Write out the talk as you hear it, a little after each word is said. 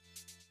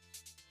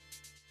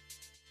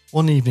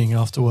One evening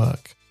after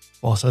work,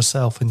 whilst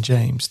herself and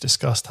James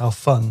discussed how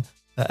fun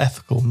their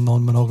ethical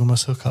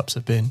non-monogamous hookups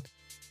had been,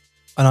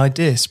 an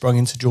idea sprung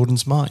into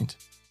Jordan's mind.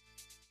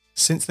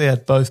 Since they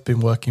had both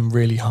been working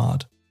really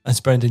hard and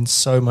spending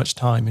so much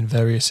time in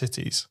various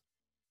cities,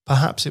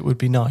 perhaps it would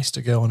be nice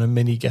to go on a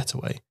mini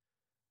getaway,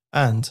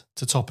 and,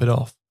 to top it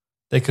off,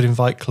 they could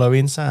invite Chloe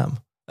and Sam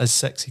as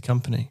sexy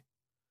company.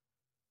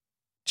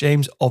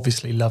 James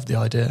obviously loved the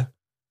idea.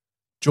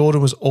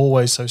 Jordan was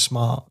always so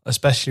smart,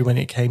 especially when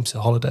it came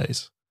to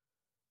holidays.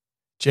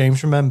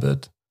 James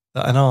remembered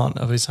that an aunt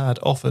of his had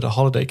offered a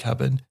holiday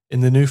cabin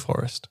in the New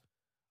Forest,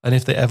 and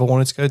if they ever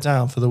wanted to go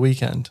down for the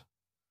weekend,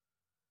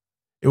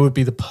 it would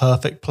be the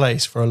perfect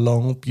place for a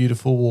long,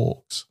 beautiful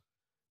walks,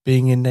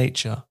 being in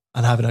nature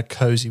and having a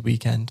cozy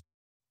weekend.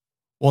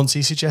 Once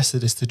he suggested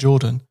this to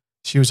Jordan,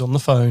 she was on the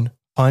phone,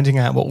 finding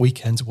out what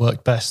weekends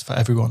worked best for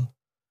everyone.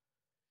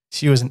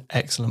 She was an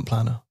excellent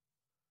planner.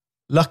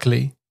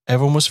 Luckily,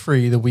 everyone was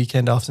free the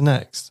weekend after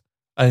next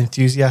and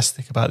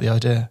enthusiastic about the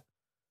idea.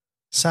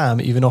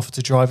 Sam even offered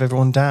to drive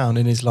everyone down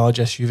in his large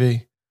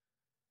SUV.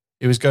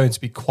 It was going to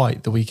be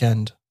quite the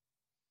weekend.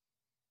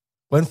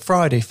 When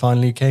Friday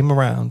finally came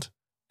around,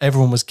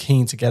 everyone was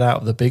keen to get out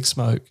of the big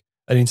smoke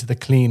and into the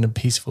clean and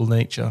peaceful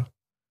nature.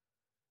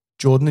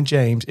 Jordan and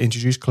James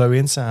introduced Chloe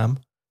and Sam,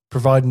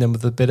 providing them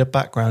with a bit of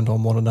background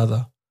on one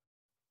another.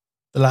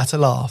 The latter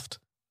laughed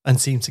and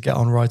seemed to get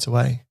on right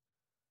away.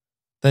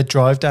 Their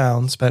drive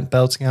down spent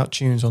belting out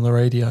tunes on the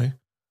radio.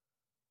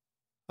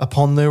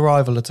 Upon the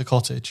arrival at the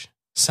cottage,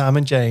 Sam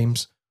and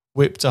James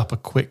whipped up a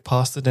quick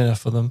pasta dinner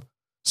for them,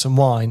 some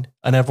wine,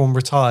 and everyone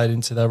retired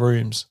into their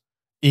rooms,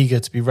 eager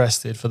to be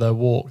rested for their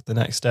walk the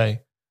next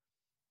day.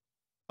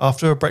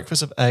 After a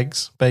breakfast of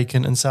eggs,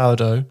 bacon and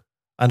sourdough,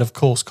 and of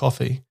course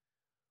coffee,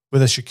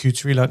 with a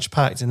charcuterie lunch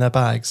packed in their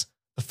bags,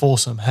 the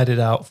foursome headed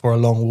out for a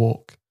long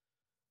walk.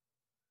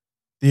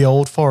 The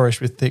old forest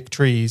with thick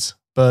trees,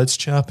 birds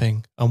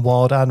chirping, and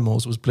wild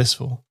animals was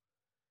blissful.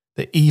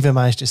 They even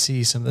managed to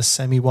see some of the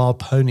semi-wild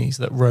ponies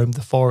that roamed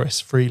the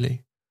forest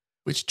freely,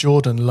 which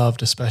Jordan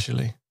loved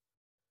especially.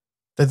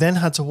 They then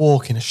had to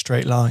walk in a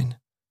straight line.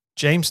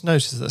 James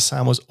noticed that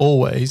Sam was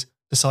always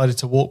decided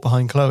to walk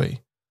behind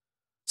Chloe,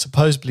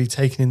 supposedly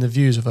taking in the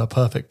views of her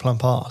perfect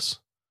plump arse.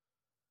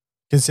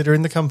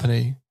 Considering the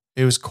company,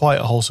 it was quite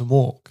a wholesome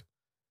walk.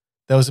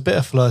 There was a bit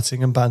of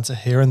flirting and banter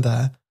here and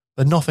there,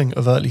 but nothing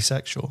overtly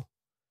sexual.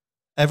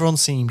 Everyone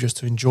seemed just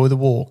to enjoy the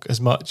walk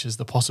as much as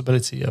the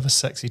possibility of a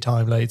sexy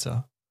time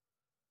later.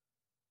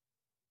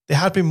 They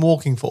had been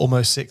walking for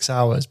almost 6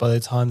 hours by the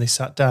time they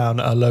sat down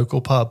at a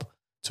local pub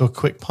to a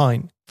quick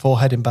pint before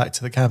heading back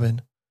to the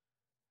cabin.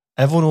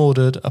 Everyone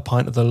ordered a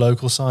pint of the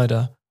local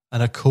cider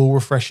and a cool,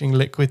 refreshing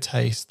liquid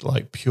taste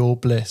like pure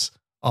bliss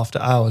after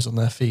hours on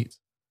their feet.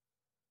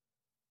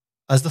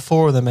 As the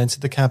four of them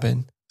entered the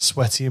cabin,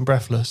 sweaty and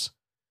breathless,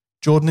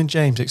 Jordan and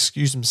James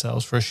excused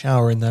themselves for a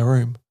shower in their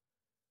room.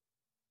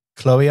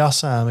 Chloe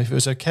asked Sam if it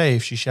was okay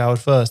if she showered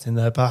first in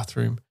their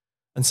bathroom,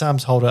 and Sam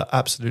told her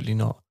absolutely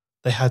not.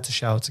 They had to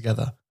shower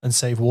together and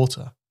save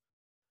water.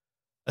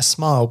 A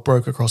smile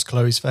broke across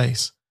Chloe's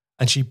face,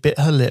 and she bit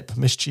her lip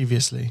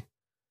mischievously.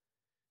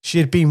 She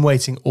had been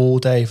waiting all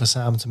day for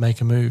Sam to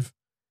make a move.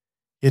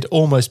 He had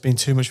almost been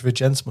too much of a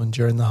gentleman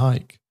during the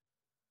hike.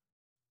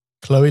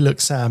 Chloe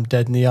looked Sam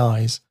dead in the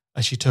eyes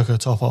as she took her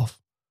top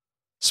off,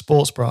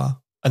 sports bra,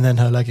 and then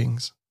her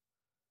leggings.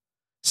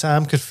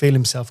 Sam could feel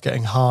himself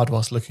getting hard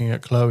whilst looking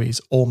at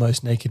Chloe's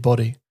almost naked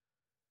body.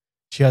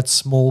 She had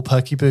small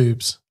perky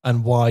boobs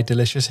and wide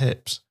delicious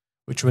hips,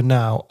 which were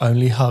now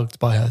only hugged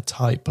by her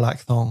tight black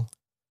thong.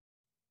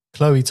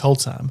 Chloe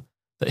told Sam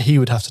that he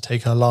would have to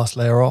take her last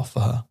layer off for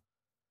her.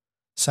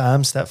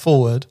 Sam stepped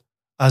forward,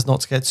 as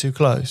not to get too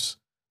close.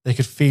 They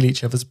could feel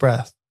each other's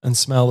breath and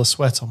smell the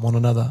sweat on one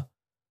another.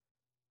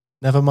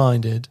 Never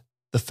minded,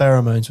 the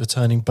pheromones were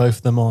turning both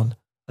of them on,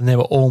 and they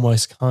were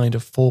almost kind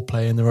of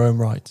foreplay in their own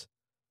right.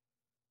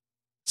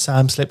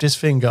 Sam slipped his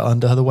finger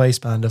under the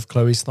waistband of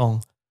Chloe's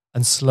thong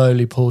and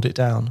slowly pulled it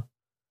down,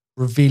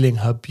 revealing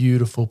her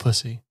beautiful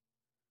pussy.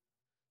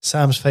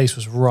 Sam's face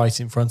was right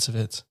in front of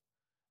it,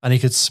 and he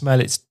could smell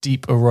its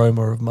deep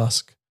aroma of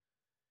musk.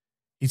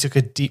 He took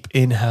a deep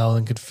inhale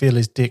and could feel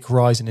his dick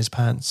rise in his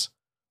pants.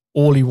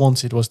 All he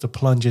wanted was to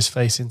plunge his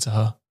face into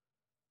her.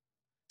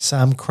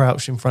 Sam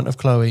crouched in front of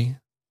Chloe,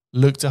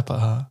 looked up at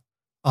her,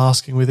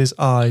 asking with his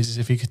eyes as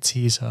if he could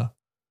tease her.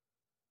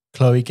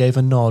 Chloe gave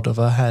a nod of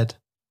her head,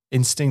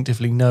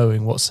 instinctively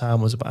knowing what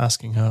Sam was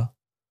asking her.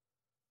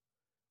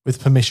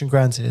 With permission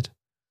granted,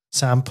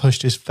 Sam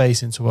pushed his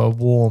face into her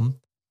warm,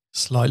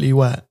 slightly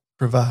wet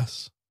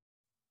crevasse.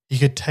 He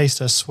could taste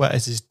her sweat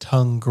as his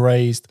tongue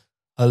grazed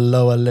her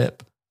lower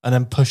lip and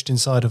then pushed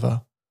inside of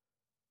her.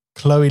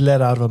 Chloe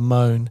let out a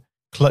moan,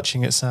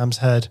 clutching at Sam's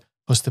head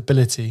for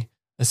stability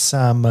as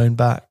Sam moaned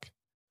back,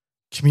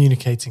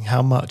 communicating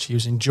how much he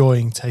was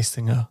enjoying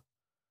tasting her.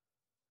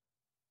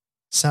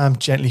 Sam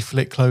gently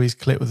flicked Chloe's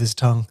clit with his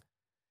tongue,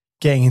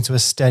 getting into a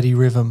steady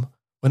rhythm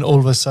when all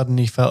of a sudden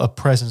he felt a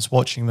presence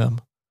watching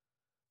them.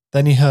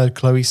 Then he heard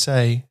Chloe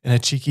say in a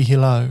cheeky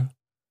hello,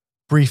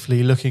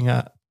 briefly looking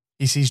at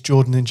he sees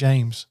Jordan and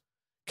James,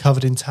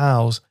 covered in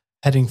towels,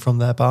 heading from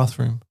their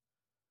bathroom.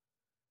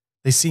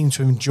 They seem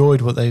to have enjoyed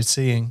what they were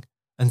seeing,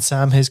 and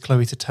Sam hears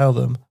Chloe to tell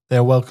them they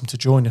are welcome to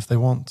join if they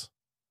want.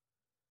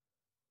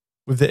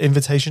 With the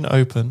invitation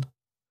open,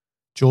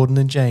 Jordan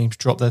and James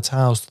dropped their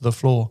towels to the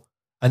floor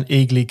and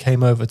eagerly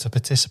came over to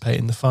participate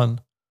in the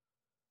fun.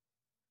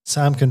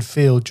 Sam can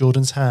feel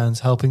Jordan's hands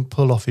helping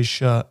pull off his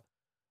shirt,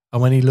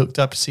 and when he looked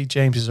up to see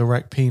James's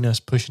erect penis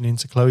pushing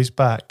into Chloe's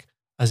back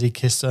as he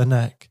kissed her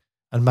neck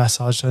and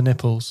massaged her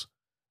nipples,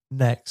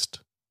 next,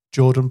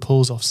 Jordan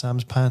pulls off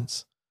Sam's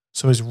pants,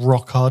 so his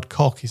rock-hard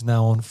cock is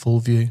now on full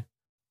view.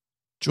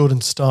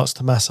 Jordan starts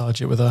to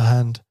massage it with her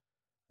hand,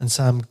 and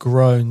Sam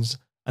groans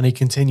and he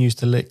continues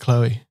to lick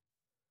Chloe.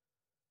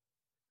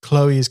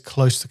 Chloe is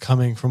close to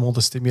coming from all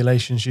the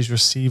stimulation she's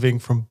receiving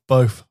from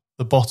both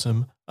the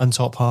bottom and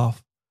top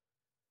half.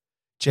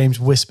 James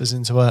whispers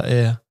into her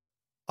ear,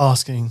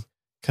 asking,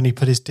 can he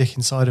put his dick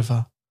inside of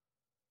her?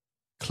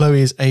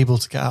 Chloe is able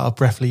to get out a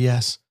breathly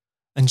yes,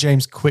 and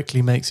James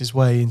quickly makes his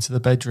way into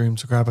the bedroom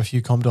to grab a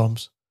few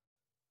condoms.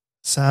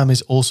 Sam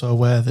is also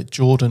aware that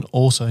Jordan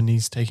also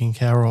needs taking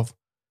care of,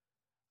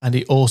 and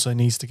he also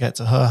needs to get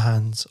to her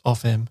hands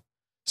off him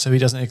so he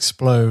doesn't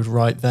explode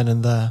right then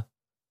and there.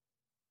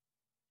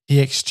 He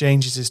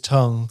exchanges his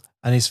tongue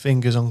and his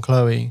fingers on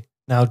Chloe,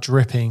 now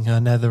dripping her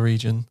nether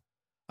region,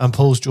 and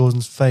pulls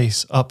Jordan's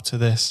face up to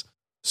this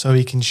so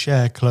he can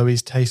share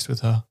Chloe's taste with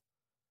her.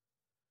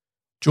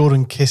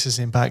 Jordan kisses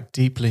him back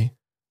deeply,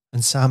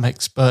 and Sam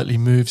expertly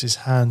moves his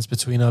hands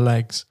between her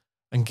legs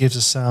and gives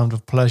a sound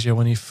of pleasure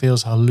when he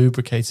feels how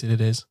lubricated it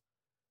is,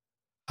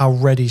 how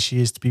ready she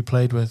is to be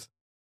played with.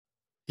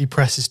 He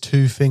presses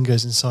 2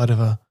 fingers inside of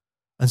her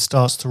and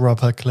starts to rub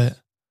her clit.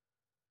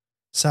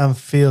 Sam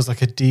feels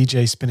like a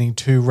DJ spinning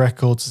 2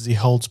 records as he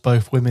holds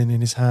both women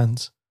in his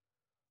hands.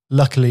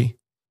 Luckily,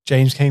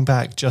 James came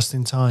back just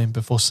in time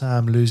before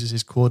Sam loses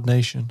his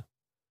coordination.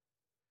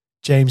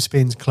 James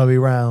spins Chloe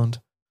round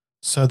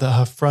so that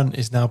her front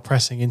is now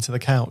pressing into the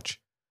couch,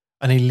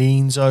 and he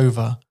leans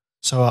over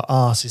so her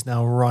arse is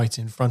now right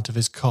in front of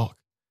his cock.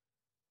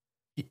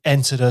 He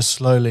entered her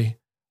slowly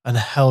and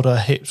held her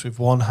hips with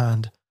one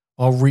hand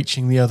while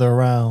reaching the other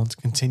around,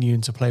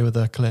 continuing to play with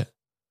her clit.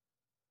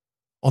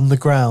 On the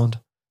ground,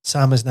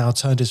 Sam has now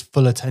turned his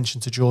full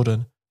attention to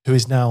Jordan, who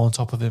is now on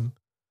top of him,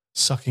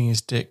 sucking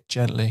his dick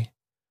gently,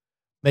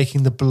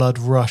 making the blood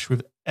rush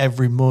with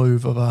every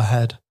move of her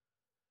head.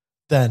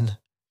 Then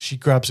she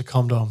grabs a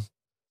condom,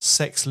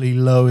 sexily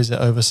lowers it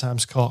over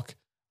Sam's cock,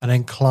 and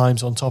then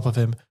climbs on top of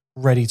him,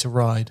 ready to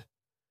ride.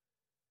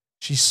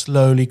 She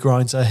slowly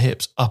grinds her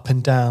hips up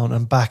and down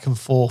and back and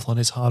forth on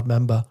his hard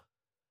member,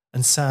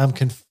 and Sam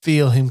can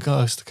feel him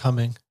close to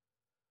coming.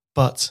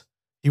 But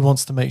he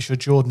wants to make sure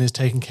Jordan is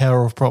taken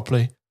care of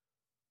properly.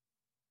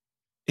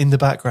 In the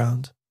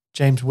background,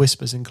 James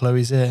whispers in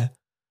Chloe's ear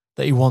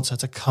that he wants her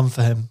to come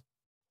for him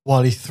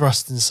while he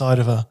thrusts inside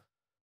of her.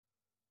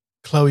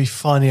 Chloe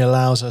finally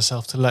allows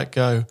herself to let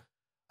go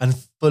and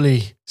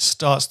fully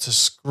starts to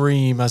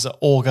scream as an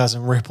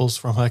orgasm ripples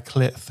from her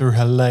clit through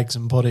her legs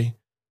and body.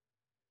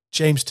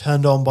 James,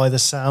 turned on by the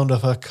sound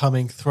of her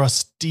coming,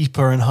 thrusts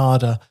deeper and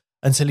harder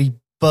until he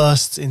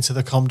bursts into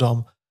the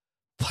condom,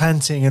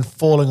 panting and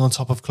falling on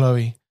top of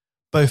Chloe,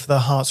 both their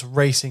hearts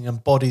racing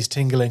and bodies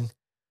tingling.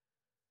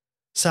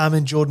 Sam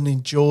and Jordan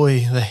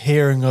enjoy the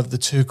hearing of the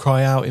two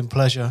cry out in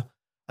pleasure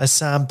as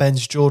Sam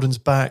bends Jordan's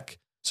back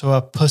so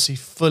her pussy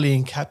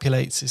fully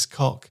encapsulates his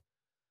cock,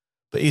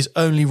 but he's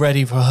only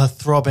ready for her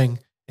throbbing,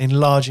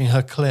 enlarging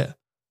her clit.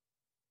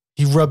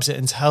 He rubs it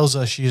and tells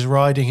her she is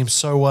riding him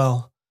so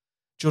well.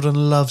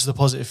 Jordan loves the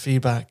positive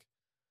feedback,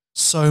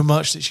 so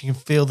much that she can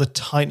feel the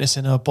tightness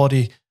in her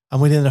body,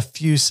 and within a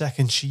few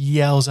seconds she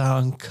yells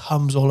out and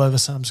comes all over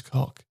Sam's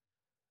cock.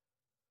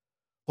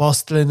 While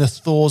still in the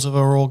thaws of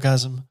her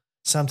orgasm,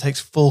 Sam takes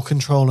full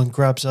control and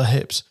grabs her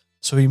hips,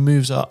 so he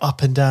moves her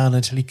up and down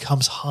until he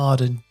comes hard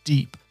and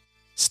deep,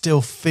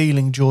 still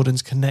feeling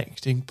Jordan's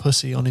connecting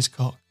pussy on his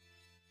cock.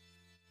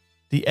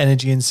 The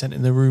energy and scent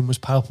in the room was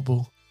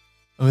palpable,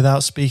 and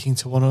without speaking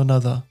to one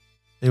another,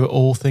 they were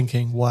all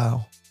thinking,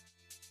 wow,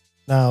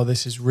 now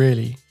this is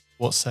really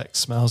what sex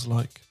smells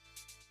like.